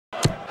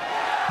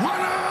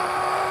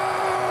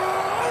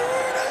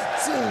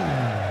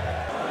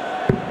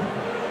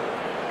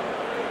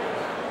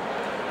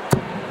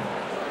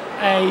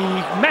A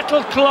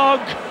metal clog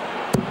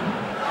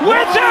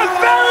with a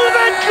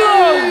velvet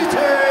glove.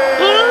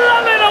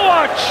 Lovely to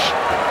watch.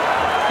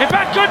 If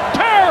I could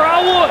purr, I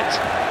would.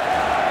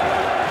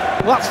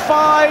 That's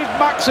 5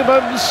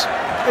 maximums.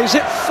 Is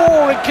it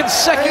 4 in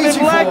consecutive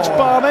 84. legs,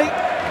 Barney?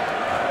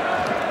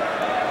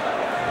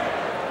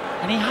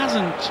 And he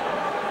hasn't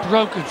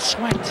broken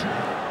sweat.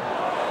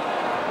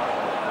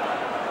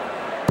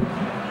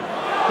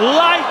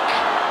 Like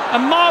a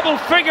marble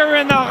figure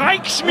in the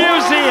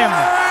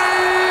Rijksmuseum.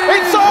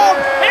 It's on!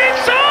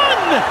 It's on!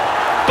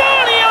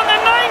 Barney on the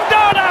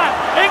 9-darter!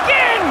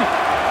 Again!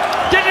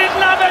 Did it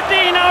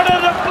Aberdeen out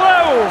of the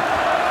blue?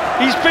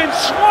 He's been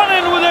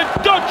swanning with a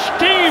Dutch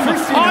team.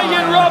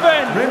 Arjen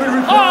Robben.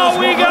 Oh,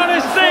 we gotta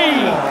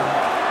see.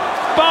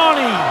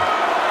 Barney,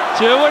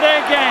 do it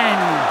again.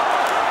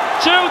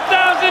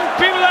 2,000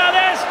 people at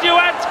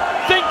Estuat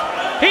think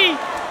he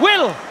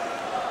will.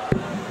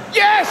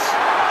 Yes!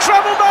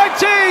 Treble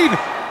 19!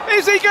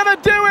 Is he gonna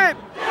do it?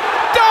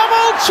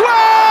 Double 12!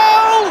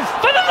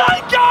 For the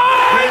line,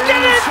 he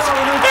did it!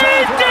 He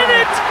did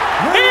it!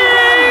 He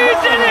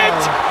did it!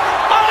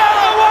 I don't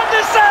know what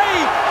to say!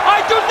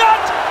 I do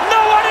not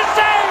know what to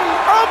say!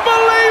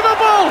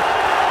 Unbelievable!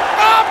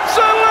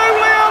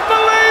 Absolutely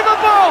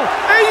unbelievable!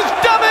 He's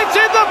done it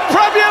in the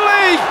Premier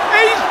League!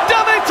 He's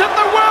done it at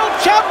the World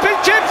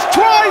Championships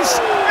twice!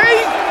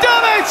 He's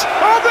done it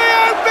on the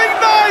opening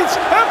night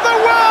of the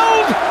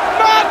World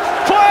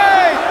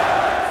Matchplay!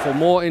 For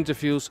more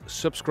interviews,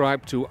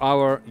 subscribe to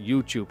our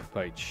YouTube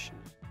page.